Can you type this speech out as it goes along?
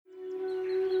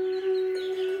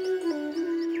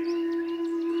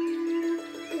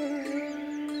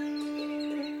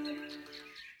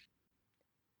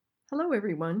Hello,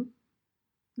 everyone.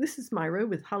 This is Myra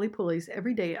with Holly Pulley's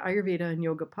Everyday Ayurveda and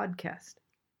Yoga podcast.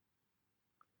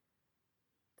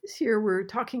 This year, we're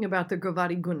talking about the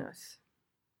Gravati Gunas,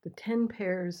 the 10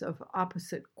 pairs of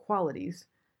opposite qualities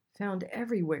found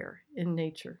everywhere in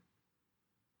nature.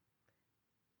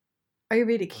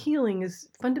 Ayurvedic healing is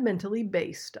fundamentally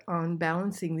based on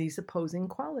balancing these opposing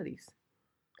qualities.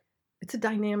 It's a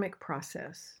dynamic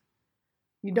process.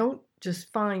 You don't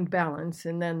just find balance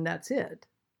and then that's it,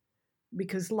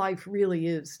 because life really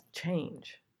is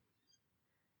change.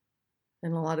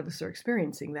 And a lot of us are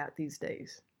experiencing that these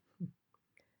days.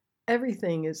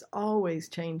 Everything is always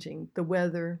changing: the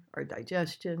weather, our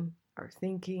digestion, our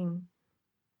thinking.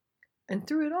 And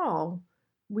through it all,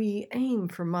 we aim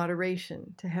for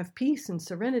moderation, to have peace and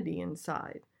serenity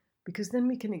inside, because then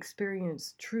we can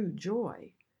experience true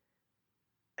joy.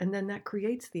 And then that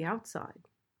creates the outside.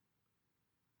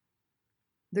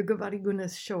 The Gravati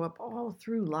Gunas show up all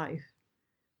through life.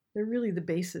 They're really the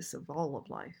basis of all of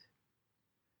life.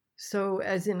 So,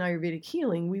 as in Ayurvedic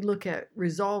healing, we look at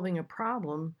resolving a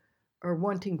problem or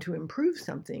wanting to improve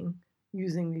something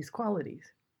using these qualities.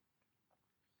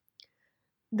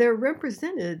 They're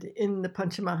represented in the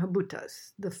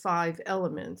Panchamahabhutas, the 5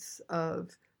 elements of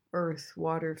earth,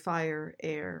 water, fire,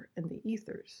 air, and the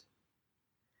ethers.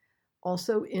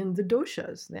 Also in the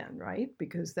doshas then, right?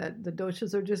 Because the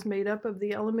doshas are just made up of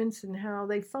the elements and how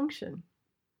they function.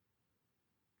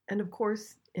 And of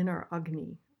course, in our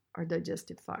Agni, our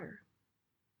digestive fire.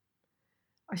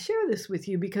 I share this with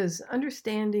you because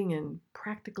understanding and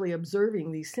practically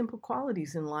observing these simple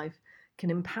qualities in life can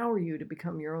empower you to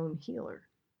become your own healer.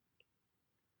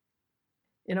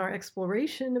 In our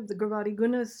exploration of the Gravati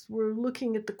Gunas, we're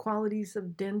looking at the qualities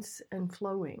of dense and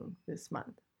flowing this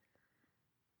month.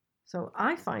 So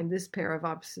I find this pair of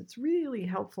opposites really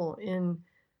helpful in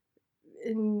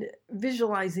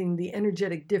visualizing the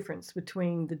energetic difference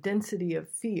between the density of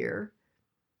fear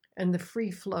and the free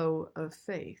flow of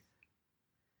faith.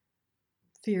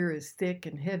 Fear is thick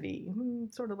and heavy,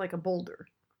 sort of like a boulder.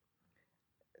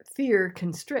 Fear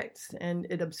constricts and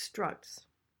it obstructs.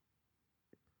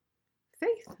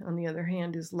 Faith, on the other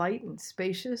hand, is light and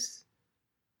spacious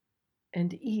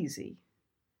and easy.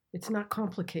 It's not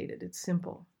complicated, it's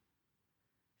simple.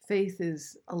 Faith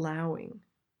is allowing.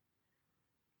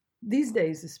 These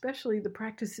days, especially, the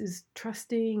practice is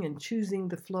trusting and choosing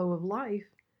the flow of life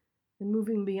and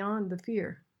moving beyond the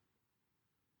fear.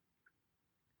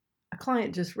 A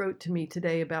client just wrote to me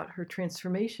today about her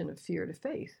transformation of fear to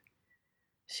faith.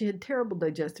 She had terrible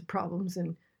digestive problems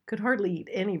and could hardly eat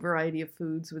any variety of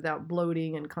foods without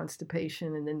bloating and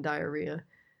constipation and then diarrhea.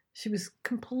 She was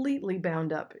completely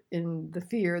bound up in the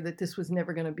fear that this was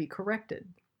never going to be corrected.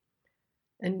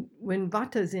 And when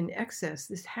Vata is in excess,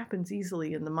 this happens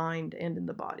easily in the mind and in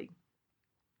the body.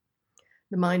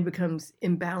 The mind becomes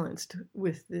imbalanced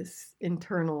with this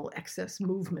internal excess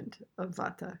movement of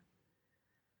Vata.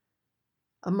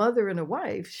 A mother and a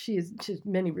wife, she has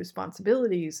many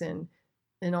responsibilities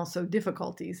and also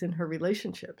difficulties in her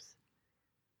relationships.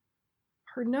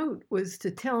 Her note was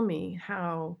to tell me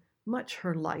how much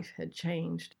her life had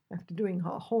changed after doing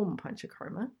her home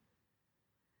panchakarma,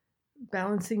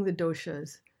 balancing the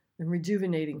doshas and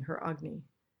rejuvenating her Agni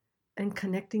and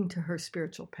connecting to her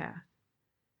spiritual path.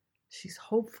 She's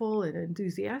hopeful and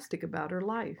enthusiastic about her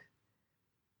life.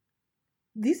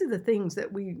 These are the things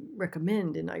that we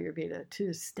recommend in Ayurveda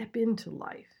to step into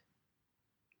life.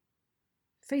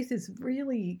 Faith is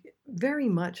really very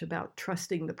much about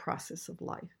trusting the process of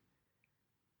life.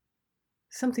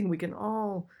 Something we can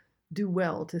all do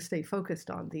well to stay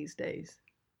focused on these days.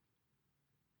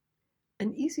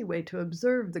 An easy way to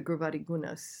observe the Gravati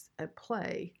Gunas at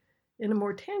play in a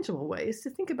more tangible way is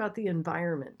to think about the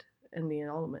environment and the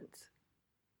elements.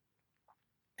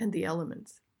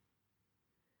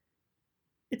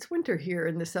 It's winter here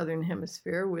in the southern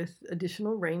hemisphere with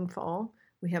additional rainfall.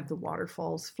 We have the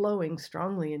waterfalls flowing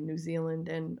strongly in New Zealand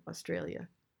and Australia.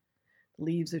 The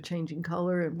leaves are changing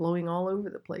color and blowing all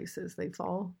over the place as they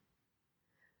fall.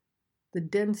 The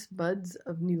dense buds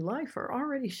of new life are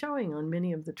already showing on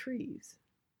many of the trees.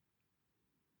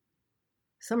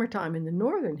 Summertime in the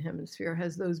northern hemisphere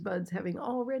has those buds having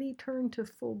already turned to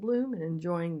full bloom and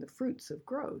enjoying the fruits of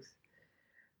growth.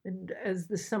 And as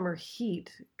the summer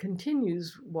heat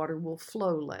continues, water will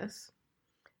flow less,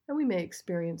 and we may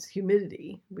experience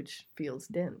humidity, which feels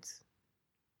dense.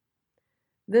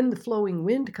 Then the flowing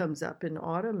wind comes up in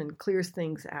autumn and clears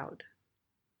things out.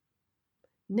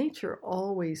 Nature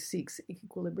always seeks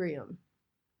equilibrium.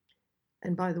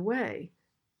 And by the way,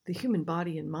 the human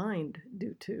body and mind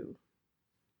do too.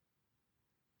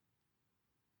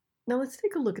 Now let's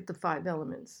take a look at the 5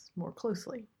 elements more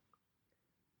closely.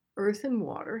 earth and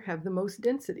water have the most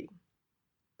density.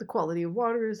 The quality of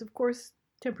water is, of course,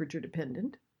 temperature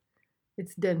dependent.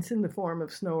 It's dense in the form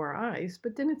of snow or ice,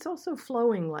 but then it's also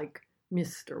flowing like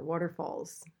mist or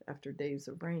waterfalls after days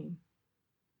of rain.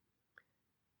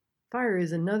 Fire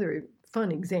is another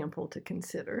fun example to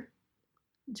consider.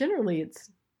 Generally,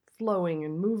 it's flowing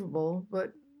and movable,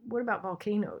 but what about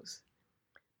volcanoes?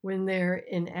 When they're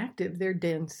inactive, they're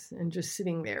dense and just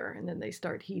sitting there, and then they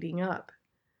start heating up.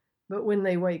 But when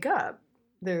they wake up,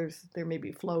 there may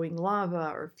be flowing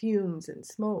lava or fumes and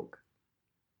smoke.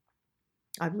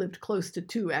 I've lived close to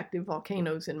 2 active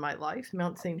volcanoes in my life,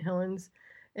 Mount St. Helens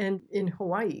and in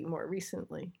Hawaii more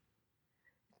recently.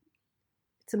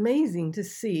 It's amazing to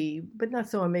see, but not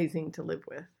so amazing to live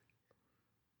with.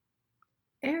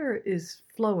 Air is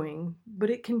flowing,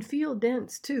 but it can feel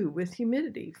dense too with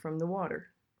humidity from the water.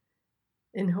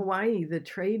 In Hawaii, the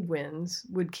trade winds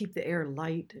would keep the air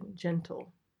light and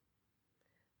gentle.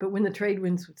 But when the trade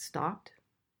winds would stop,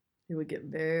 it would get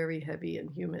very heavy and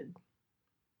humid.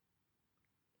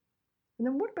 And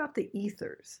then what about the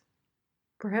ethers?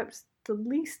 Perhaps the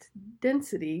least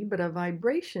density, but a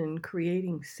vibration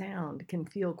creating sound can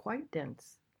feel quite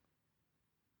dense.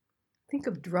 Think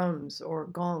of drums or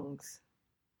gongs.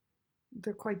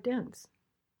 They're quite dense.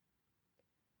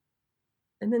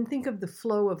 And then think of the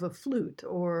flow of a flute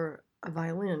or a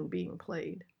violin being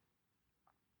played.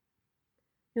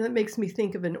 And that makes me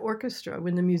think of an orchestra.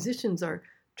 When the musicians are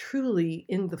truly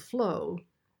in the flow,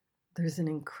 there's an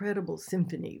incredible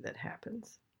symphony that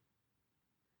happens.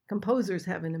 Composers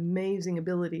have an amazing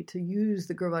ability to use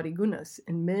the Gravati Gunas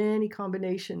in many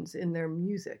combinations in their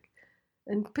music,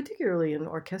 and particularly in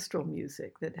orchestral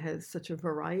music that has such a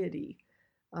variety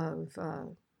of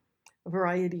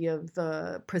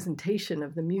presentation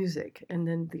of the music and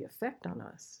then the effect on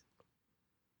us.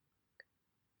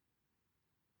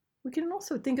 We can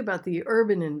also think about the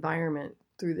urban environment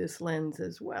through this lens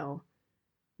as well.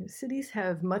 Cities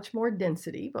have much more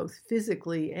density, both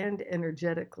physically and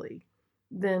energetically,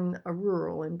 than a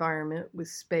rural environment with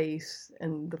space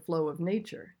and the flow of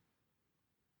nature.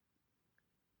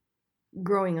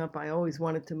 Growing up, I always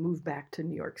wanted to move back to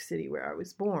New York City, where I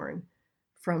was born,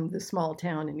 from the small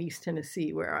town in East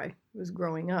Tennessee where I was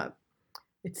growing up.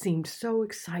 It seemed so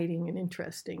exciting and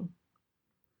interesting.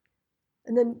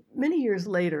 And then many years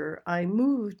later, I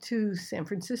moved to San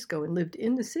Francisco and lived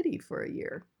in the city for a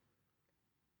year.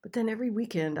 But then every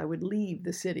weekend I would leave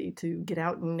the city to get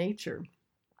out in nature.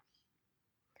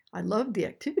 I loved the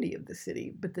activity of the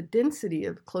city, but the density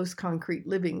of close concrete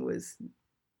living was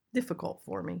difficult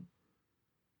for me.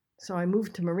 So I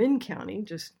moved to Marin County,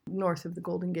 just north of the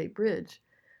Golden Gate Bridge,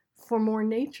 for more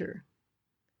nature.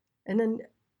 And then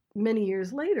many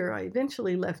years later, I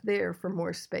eventually left there for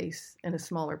more space and a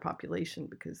smaller population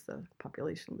because the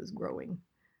population was growing.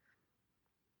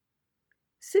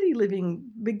 City living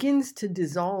begins to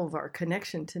dissolve our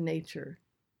connection to nature.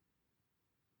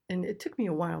 And it took me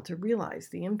a while to realize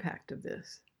the impact of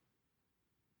this.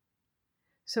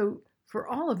 So for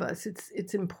all of us,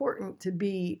 it's important to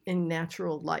be in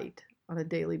natural light on a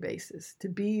daily basis, to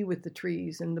be with the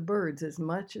trees and the birds as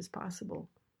much as possible.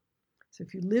 So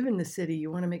if you live in the city,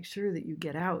 you want to make sure that you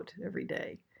get out every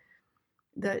day,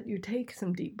 that you take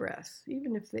some deep breaths,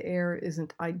 even if the air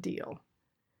isn't ideal.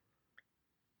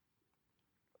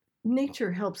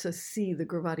 Nature helps us see the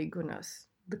Gravati Gunas,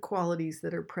 the qualities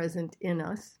that are present in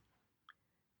us,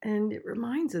 and it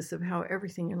reminds us of how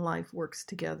everything in life works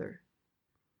together.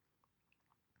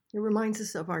 It reminds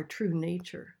us of our true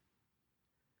nature.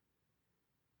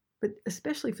 But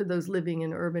especially for those living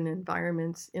in urban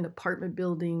environments, in apartment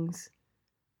buildings,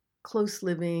 close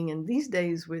living, and these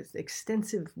days with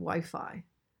extensive Wi-Fi.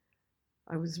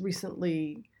 I was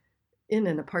recently in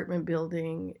an apartment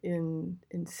building in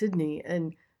Sydney,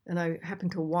 and I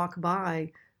happened to walk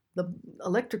by the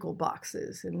electrical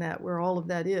boxes and that where all of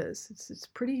that is. It's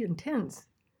pretty intense.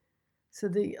 So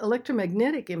the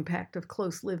electromagnetic impact of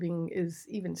close living is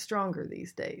even stronger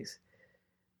these days,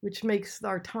 which makes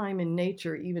our time in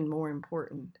nature even more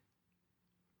important.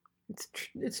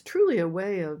 It's truly a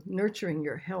way of nurturing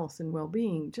your health and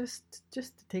well-being, just to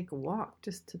take a walk,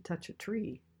 just to touch a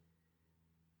tree.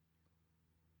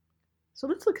 So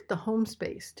let's look at the home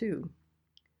space too.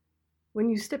 When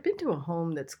you step into a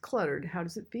home that's cluttered, how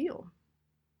does it feel?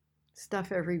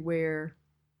 Stuff everywhere.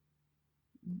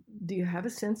 Do you have a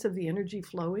sense of the energy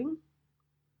flowing?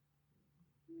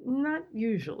 Not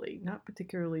usually, not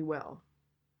particularly well.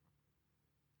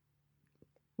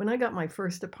 When I got my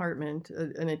first apartment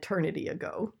an eternity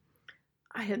ago,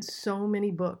 I had so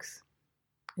many books.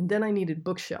 And then I needed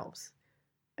bookshelves,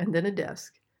 and then a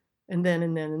desk, and then.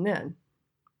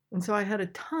 And so I had a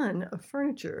ton of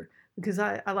furniture because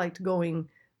I liked going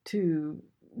to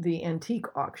the antique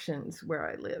auctions where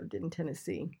I lived in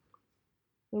Tennessee.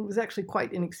 It was actually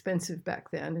quite inexpensive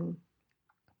back then, and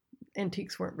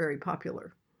antiques weren't very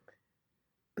popular.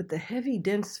 But the heavy,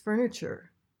 dense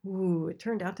furniture, ooh, it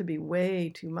turned out to be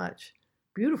way too much.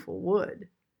 Beautiful wood.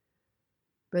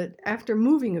 But after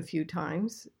moving a few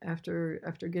times, after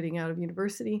getting out of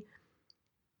university,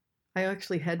 I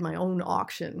actually had my own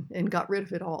auction and got rid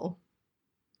of it all.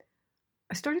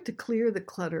 I started to clear the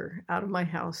clutter out of my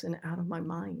house and out of my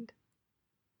mind.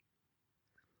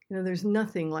 There's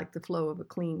nothing like the flow of a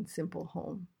clean, simple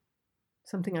home,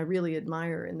 something I really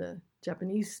admire in the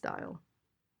Japanese style.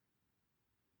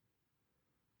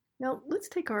 Now, let's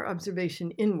take our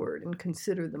observation inward and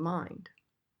consider the mind.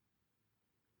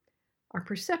 Our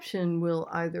perception will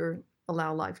either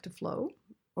allow life to flow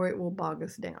or it will bog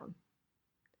us down.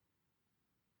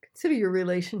 Consider your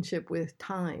relationship with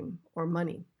time or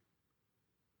money.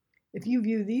 If you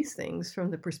view these things from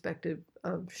the perspective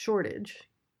of shortage,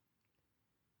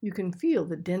 you can feel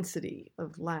the density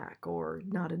of lack or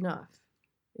not enough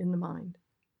in the mind.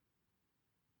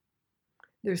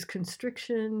 There's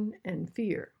constriction and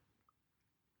fear.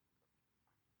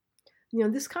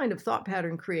 This kind of thought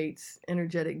pattern creates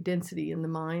energetic density in the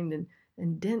mind,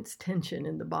 and dense tension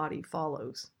in the body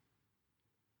follows.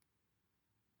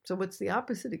 So what's the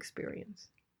opposite experience?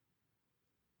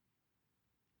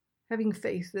 Having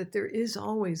faith that there is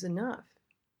always enough,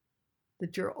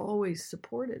 that you're always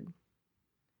supported.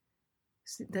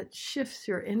 That shifts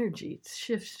your energy, it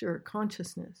shifts your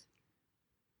consciousness.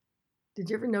 Did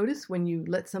you ever notice when you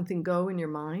let something go in your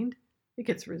mind, it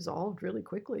gets resolved really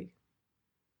quickly?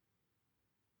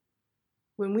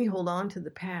 When we hold on to the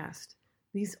past,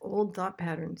 these old thought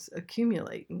patterns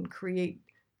accumulate and create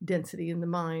density in the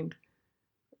mind,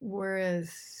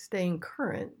 whereas staying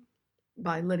current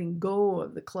by letting go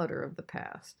of the clutter of the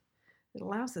past, it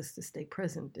allows us to stay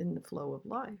present in the flow of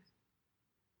life.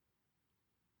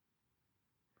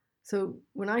 So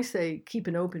when I say keep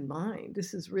an open mind,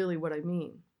 this is really what I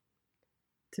mean.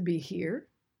 To be here,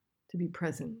 to be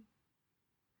present,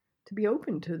 to be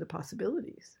open to the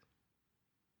possibilities.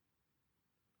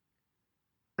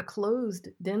 A closed,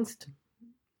 dense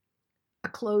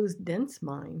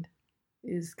mind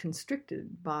is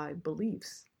constricted by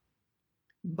beliefs,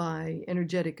 by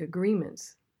energetic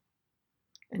agreements,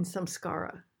 and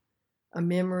samskara, a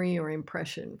memory or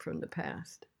impression from the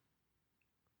past.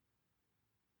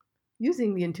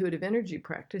 Using the intuitive energy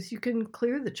practice, you can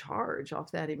clear the charge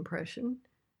off that impression,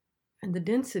 and the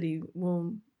density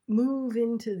will move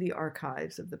into the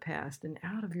archives of the past and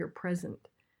out of your present,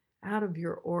 out of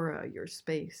your aura, your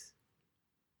space.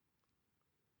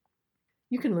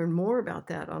 You can learn more about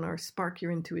that on our Spark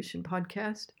Your Intuition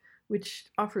podcast, which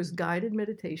offers guided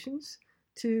meditations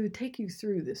to take you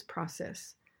through this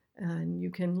process. And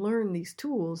you can learn these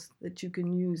tools that you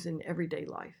can use in everyday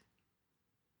life.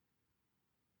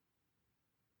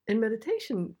 In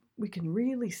meditation, we can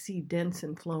really see dense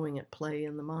and flowing at play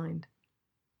in the mind.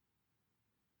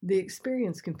 The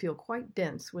experience can feel quite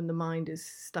dense when the mind is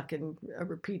stuck in a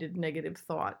repeated negative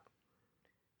thought,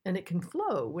 and it can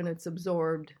flow when it's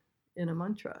absorbed in a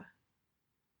mantra.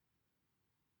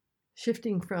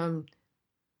 Shifting from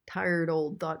tired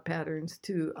old thought patterns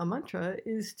to a mantra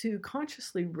is to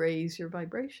consciously raise your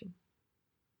vibration.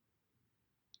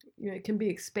 It can be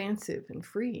expansive and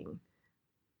freeing,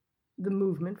 the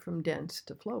movement from dense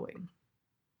to flowing.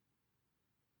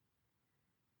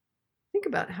 Think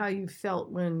about how you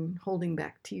felt when holding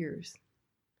back tears,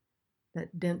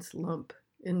 that dense lump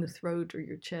in the throat or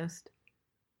your chest,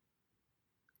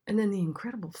 and then the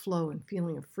incredible flow and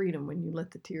feeling of freedom when you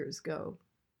let the tears go.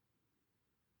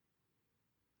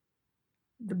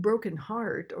 The broken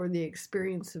heart or the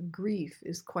experience of grief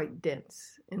is quite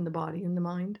dense in the body and the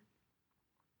mind.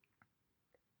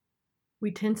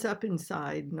 We tense up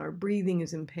inside and our breathing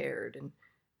is impaired,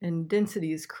 and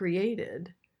density is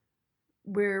created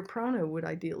where prana would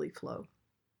ideally flow.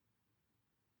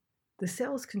 The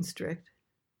cells constrict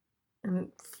and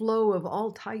flow of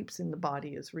all types in the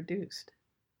body is reduced.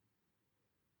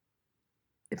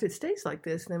 If it stays like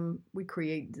this, then we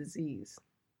create disease.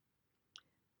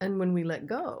 And when we let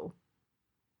go,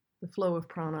 the flow of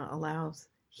prana allows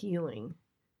healing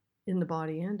in the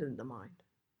body and in the mind.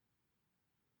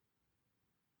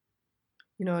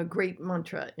 A great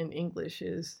mantra in English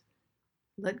is,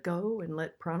 let go and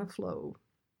let prana flow.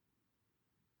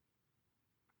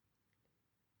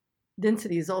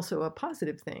 Density is also a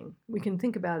positive thing. We can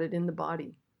think about it in the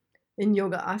body. In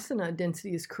yoga asana,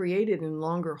 density is created in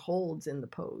longer holds in the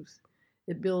pose.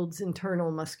 It builds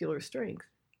internal muscular strength.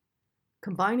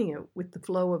 Combining it with the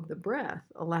flow of the breath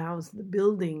allows the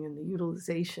building and the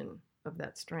utilization of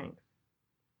that strength.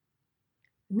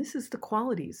 And this is the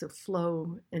qualities of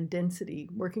flow and density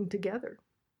working together.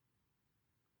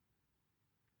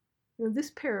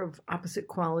 This pair of opposite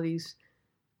qualities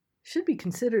should be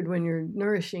considered when you're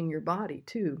nourishing your body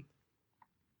too.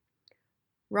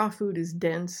 Raw food is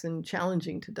dense and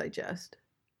challenging to digest.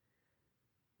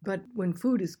 But when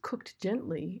food is cooked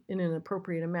gently in an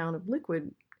appropriate amount of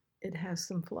liquid, it has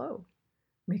some flow,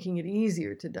 making it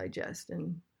easier to digest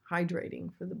and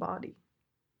hydrating for the body.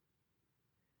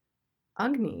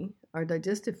 Agni, our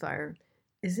digestive fire,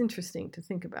 is interesting to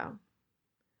think about.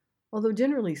 Although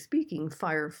generally speaking,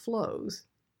 fire flows,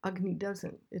 Agni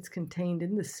doesn't. It's contained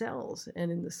in the cells and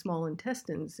in the small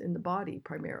intestines in the body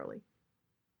primarily.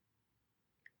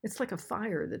 It's like a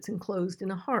fire that's enclosed in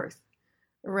a hearth,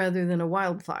 rather than a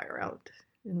wildfire out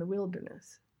in the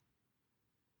wilderness.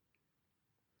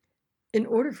 In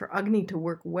order for Agni to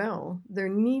work well, there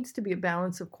needs to be a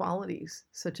balance of qualities,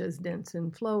 such as dense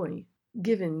and flowy,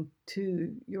 given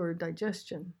to your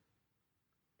digestion.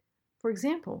 For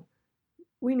example,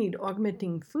 we need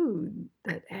augmenting food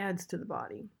that adds to the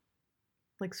body,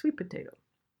 like sweet potato.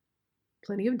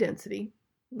 Plenty of density,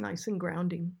 nice and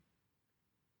grounding.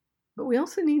 But we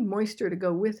also need moisture to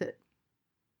go with it.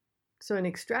 So an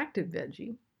extractive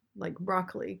veggie, like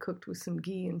broccoli cooked with some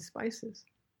ghee and spices.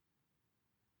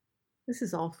 This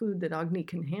is all food that Agni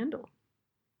can handle.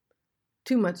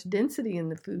 Too much density in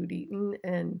the food eaten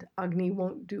and Agni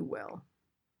won't do well.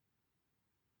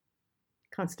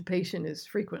 Constipation is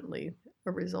frequently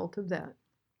a result of that.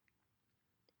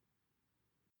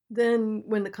 Then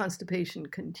when the constipation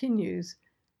continues,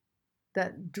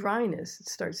 that dryness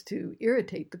starts to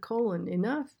irritate the colon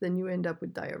enough, then you end up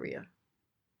with diarrhea.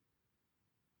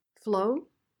 Flow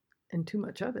and too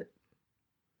much of it.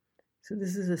 So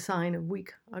this is a sign of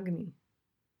weak Agni.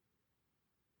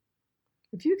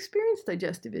 If you experience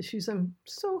digestive issues, I'm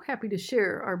so happy to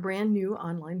share our brand new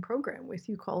online program with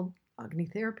you called Agni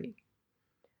Therapy.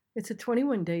 It's a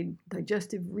 21-day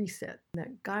digestive reset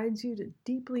that guides you to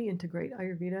deeply integrate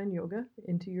Ayurveda and yoga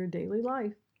into your daily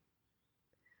life,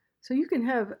 so you can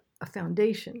have a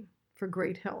foundation for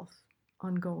great health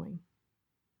ongoing.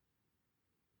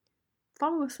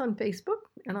 Follow us on Facebook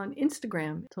and on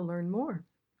Instagram to learn more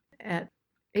at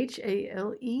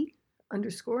HALE_PULE.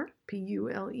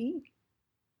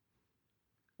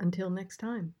 Until next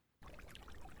time.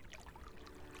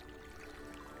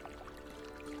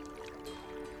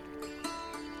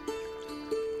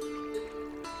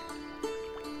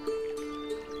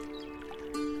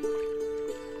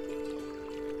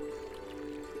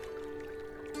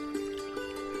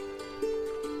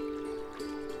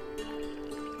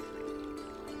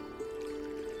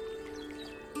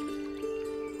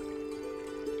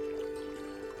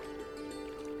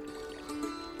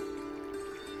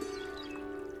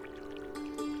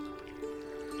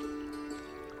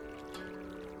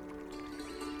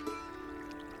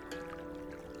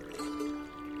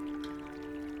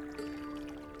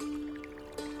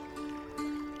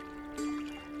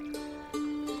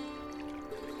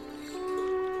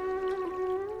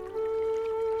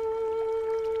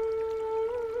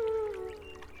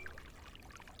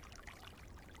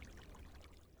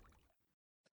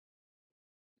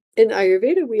 In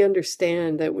Ayurveda, we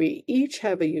understand that we each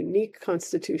have a unique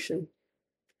constitution.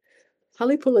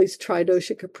 Halepule's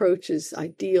tridoshic approach is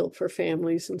ideal for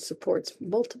families and supports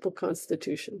multiple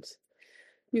constitutions.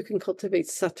 You can cultivate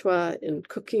sattva in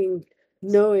cooking,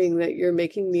 knowing that you're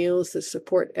making meals that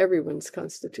support everyone's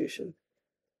constitution.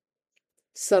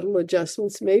 Subtle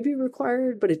adjustments may be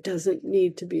required, but it doesn't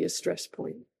need to be a stress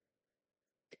point.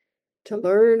 To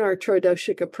learn our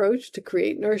tridoshic approach to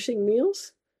create nourishing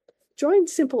meals, join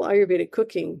Simple Ayurvedic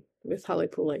Cooking with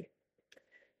Halepule.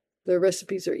 The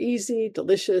recipes are easy,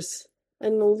 delicious,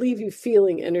 and will leave you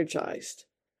feeling energized.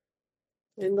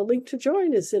 And the link to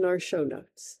join is in our show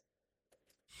notes.